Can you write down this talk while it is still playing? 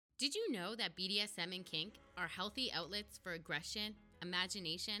Did you know that BDSM and kink are healthy outlets for aggression,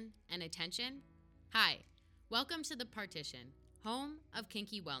 imagination, and attention? Hi, welcome to The Partition, home of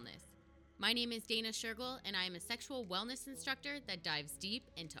kinky wellness. My name is Dana Shergill, and I am a sexual wellness instructor that dives deep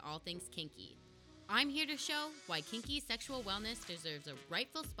into all things kinky. I'm here to show why kinky sexual wellness deserves a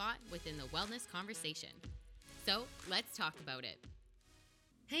rightful spot within the wellness conversation. So let's talk about it.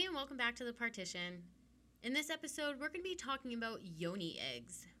 Hey, and welcome back to The Partition. In this episode, we're going to be talking about Yoni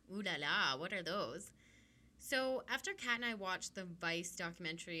eggs. Ooh la la, what are those? So after Kat and I watched the Vice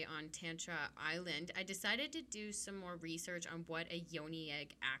documentary on Tantra Island, I decided to do some more research on what a Yoni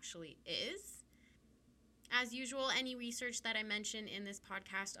egg actually is. As usual, any research that I mention in this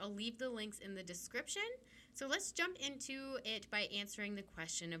podcast, I'll leave the links in the description. So let's jump into it by answering the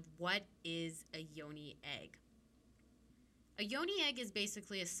question of what is a Yoni egg? A Yoni egg is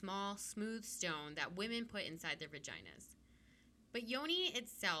basically a small, smooth stone that women put inside their vaginas. But Yoni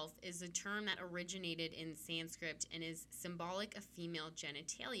itself is a term that originated in Sanskrit and is symbolic of female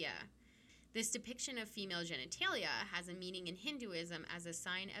genitalia. This depiction of female genitalia has a meaning in Hinduism as a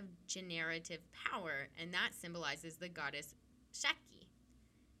sign of generative power, and that symbolizes the goddess Shakti.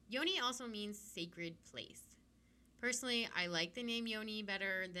 Yoni also means sacred place. Personally, I like the name Yoni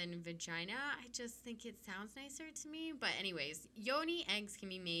better than vagina. I just think it sounds nicer to me. But anyways, Yoni eggs can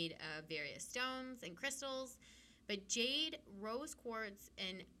be made of various stones and crystals, but jade, rose quartz,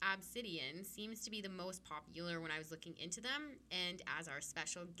 and obsidian seems to be the most popular when I was looking into them. And as our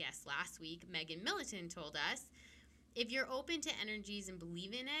special guest last week, Megan Milliton, told us, if you're open to energies and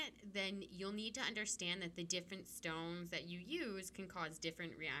believe in it, then you'll need to understand that the different stones that you use can cause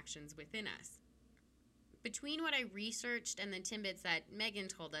different reactions within us. Between what I researched and the tidbits that Megan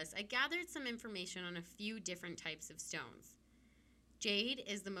told us, I gathered some information on a few different types of stones. Jade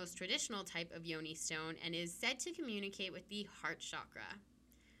is the most traditional type of Yoni stone and is said to communicate with the heart chakra.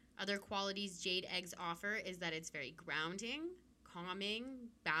 Other qualities jade eggs offer is that it's very grounding, calming,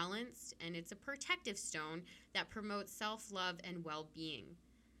 balanced, and it's a protective stone that promotes self-love and well-being.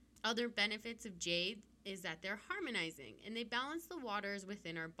 Other benefits of jade is that they're harmonizing and they balance the waters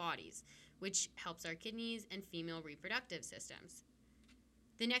within our bodies, which helps our kidneys and female reproductive systems.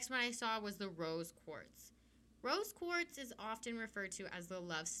 The next one I saw was the rose quartz. Rose quartz is often referred to as the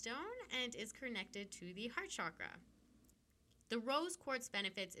love stone and is connected to the heart chakra. The rose quartz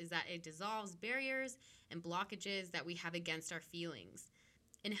benefits is that it dissolves barriers and blockages that we have against our feelings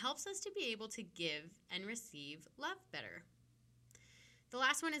and helps us to be able to give and receive love better. The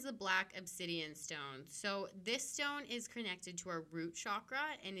last one is the black obsidian stone. So this stone is connected to our root chakra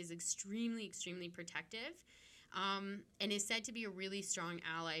and is extremely, extremely protective. And is said to be a really strong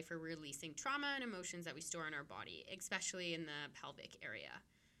ally for releasing trauma and emotions that we store in our body, especially in the pelvic area.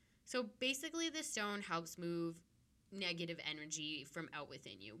 So basically, this stone helps move negative energy from out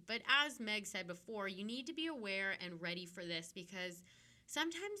within you. But as Meg said before, you need to be aware and ready for this because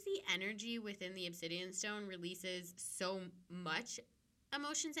sometimes the energy within the obsidian stone releases so much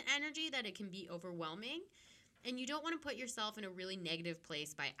emotions and energy that it can be overwhelming. And you don't want to put yourself in a really negative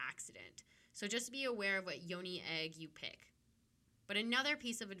place by accident. So just be aware of what Yoni egg you pick. But another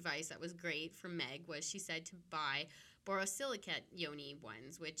piece of advice that was great from Meg was she said to buy borosilicate Yoni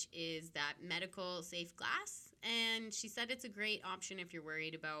ones, which is that medical safe glass. And she said it's a great option if you're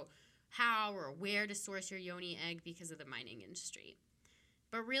worried about how or where to source your Yoni egg because of the mining industry.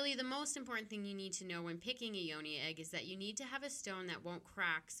 But really, the most important thing you need to know when picking a Yoni egg is that you need to have a stone that won't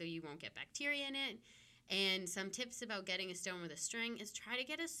crack so you won't get bacteria in it. And some tips about getting a stone with a string is try to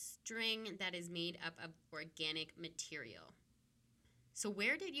get a string that is made up of organic material. So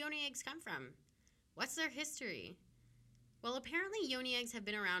where did Yoni eggs come from? What's their history? Well, apparently Yoni eggs have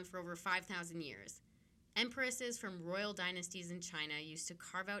been around for over 5,000 years. Empresses from royal dynasties in China used to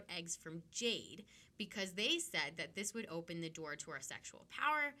carve out eggs from jade because they said that this would open the door to our sexual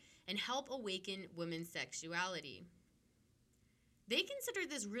power and help awaken women's sexuality. They considered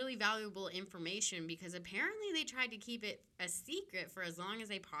this really valuable information because apparently they tried to keep it a secret for as long as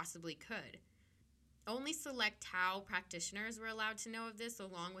they possibly could. Only select Tao practitioners were allowed to know of this,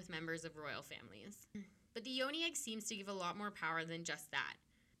 along with members of royal families. But the Yoni egg seems to give a lot more power than just that.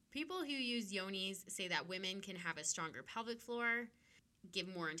 People who use Yonis say that women can have a stronger pelvic floor,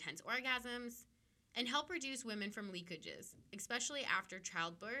 give more intense orgasms, and help reduce women from leakages, especially after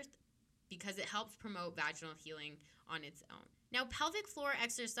childbirth, because it helps promote vaginal healing on its own. Now, pelvic floor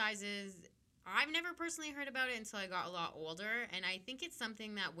exercises, I've never personally heard about it until I got a lot older, and I think it's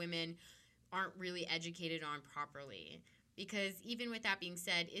something that women aren't really educated on properly. Because even with that being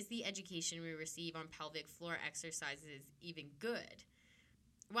said, is the education we receive on pelvic floor exercises even good?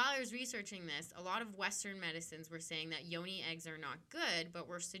 while I was researching this, a lot of Western medicines were saying that yoni eggs are not good, but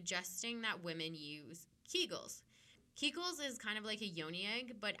were suggesting that women use Kegels. Kegels is kind of like a yoni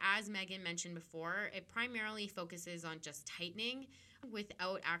egg, but as Megan mentioned before, it primarily focuses on just tightening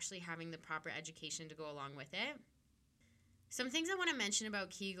without actually having the proper education to go along with it. Some things I want to mention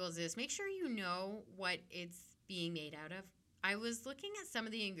about Kegels is make sure you know what it's being made out of. I was looking at some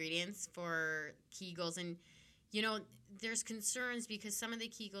of the ingredients for Kegels, and there's concerns because some of the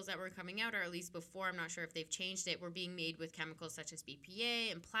Kegels that were coming out, or at least before, I'm not sure if they've changed it, were being made with chemicals such as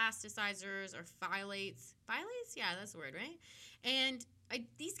BPA and plasticizers or phthalates. Phthalates? Yeah, that's the word, right? And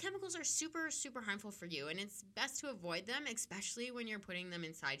these chemicals are super, super harmful for you, and it's best to avoid them, especially when you're putting them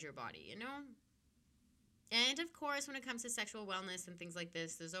inside your body, And of course, when it comes to sexual wellness and things like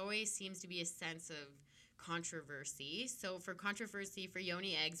this, there's always seems to be a sense of controversy. So for controversy for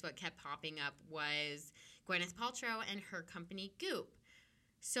yoni eggs, what kept popping up was Gwyneth Paltrow and her company Goop.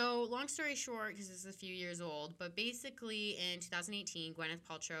 So long story short, because this is a few years old, but basically in 2018, Gwyneth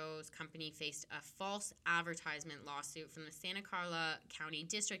Paltrow's company faced a false advertisement lawsuit from the Santa Clara County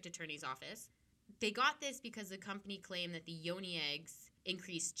District Attorney's Office. They got this because the company claimed that the yoni eggs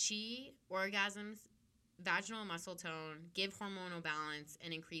increased chi, orgasms, vaginal muscle tone, give hormonal balance,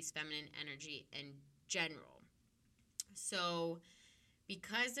 and increase feminine energy in general. So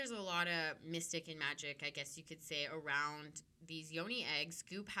because there's a lot of mystic and magic, I guess you could say, around these yoni eggs,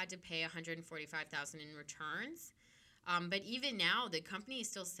 Goop had to pay $145,000 in returns. But even now, the company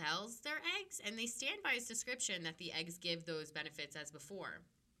still sells their eggs, and they stand by its description that the eggs give those benefits as before.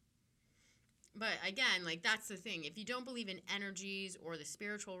 But again, that's the thing. If you don't believe in energies or the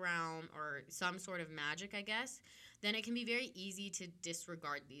spiritual realm or some sort of magic, I guess, then it can be very easy to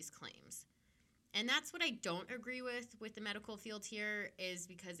disregard these claims. And that's what I don't agree with the medical field here, is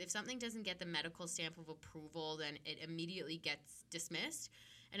because if something doesn't get the medical stamp of approval, then it immediately gets dismissed.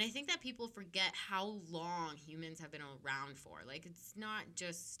 And I think that people forget how long humans have been around for. It's not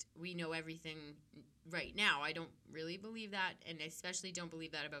just we know everything right now. I don't really believe that, and I especially don't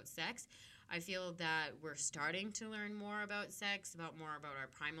believe that about sex. I feel that we're starting to learn more about sex, more about our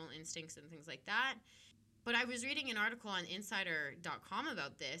primal instincts and things like that. But I was reading an article on Insider.com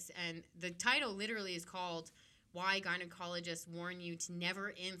about this, and the title literally is called Why Gynecologists Warn You to Never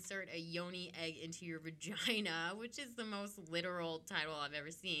Insert a Yoni Egg into Your Vagina, which is the most literal title I've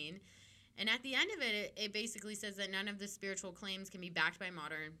ever seen. And at the end of it, it basically says that none of the spiritual claims can be backed by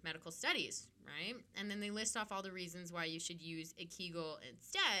modern medical studies, right? And then they list off all the reasons why you should use a Kegel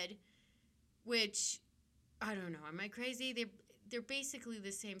instead, which, I don't know, am I crazy? They're basically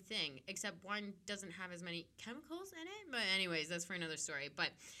the same thing, except one doesn't have as many chemicals in it. But anyways, that's for another story.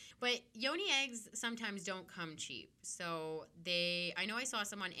 But yoni eggs sometimes don't come cheap. So I know I saw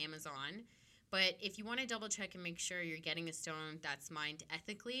some on Amazon, but if you want to double check and make sure you're getting a stone that's mined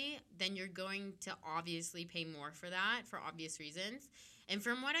ethically, then you're going to obviously pay more for that for obvious reasons. And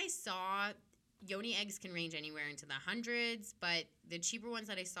from what I saw, yoni eggs can range anywhere into the hundreds, but the cheaper ones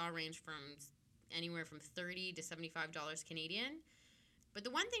that I saw range from anywhere from $30 to $75 Canadian. But the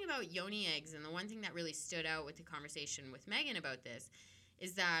one thing about yoni eggs, and the one thing that really stood out with the conversation with Megan about this,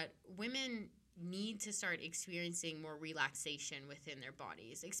 is that women need to start experiencing more relaxation within their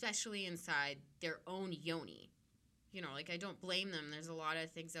bodies, especially inside their own yoni. I don't blame them. There's a lot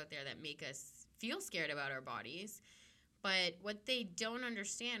of things out there that make us feel scared about our bodies. But what they don't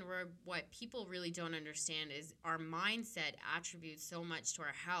understand, or what people really don't understand, is our mindset attributes so much to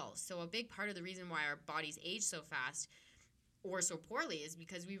our health. So a big part of the reason why our bodies age so fast or so poorly is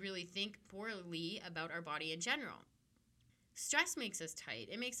because we really think poorly about our body in general. Stress makes us tight.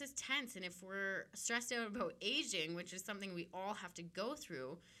 It makes us tense. And if we're stressed out about aging, which is something we all have to go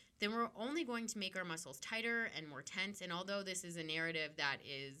through, then we're only going to make our muscles tighter and more tense. And although this is a narrative that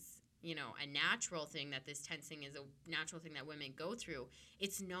is a natural thing, that this tensing is a natural thing that women go through,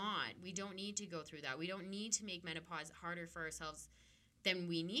 it's not. We don't need to go through that. We don't need to make menopause harder for ourselves than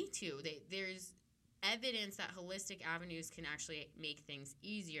we need to. There's evidence that holistic avenues can actually make things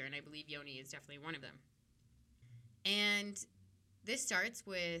easier, and I believe yoni is definitely one of them. And this starts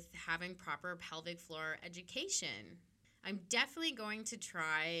with having proper pelvic floor education. I'm definitely going to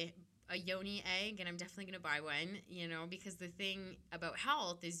try a yoni egg, and I'm definitely going to buy one, because the thing about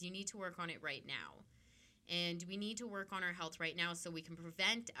health is you need to work on it right now. And we need to work on our health right now so we can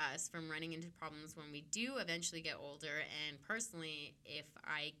prevent us from running into problems when we do eventually get older. And personally, if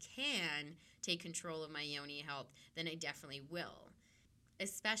I can take control of my yoni health, then I definitely will,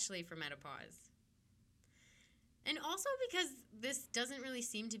 especially for menopause. And also because this doesn't really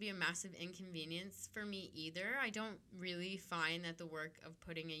seem to be a massive inconvenience for me either. I don't really find that the work of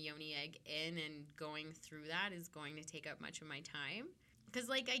putting a yoni egg in and going through that is going to take up much of my time. Because,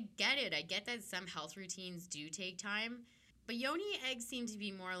 like, I get it. I get that some health routines do take time. But Yoni eggs seem to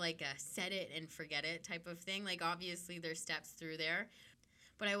be more like a set it and forget it type of thing. Like, obviously, there's steps through there.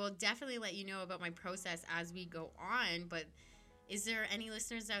 But I will definitely let you know about my process as we go on. But is there any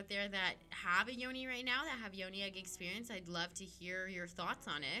listeners out there that have a Yoni right now, that have Yoni egg experience? I'd love to hear your thoughts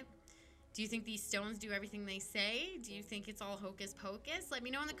on it. Do you think these stones do everything they say? Do you think it's all hocus pocus? Let me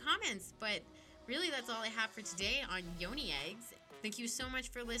know in the comments. But really, that's all I have for today on Yoni eggs. Thank you so much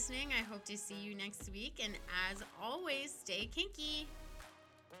for listening. I hope to see you next week. And as always, stay kinky.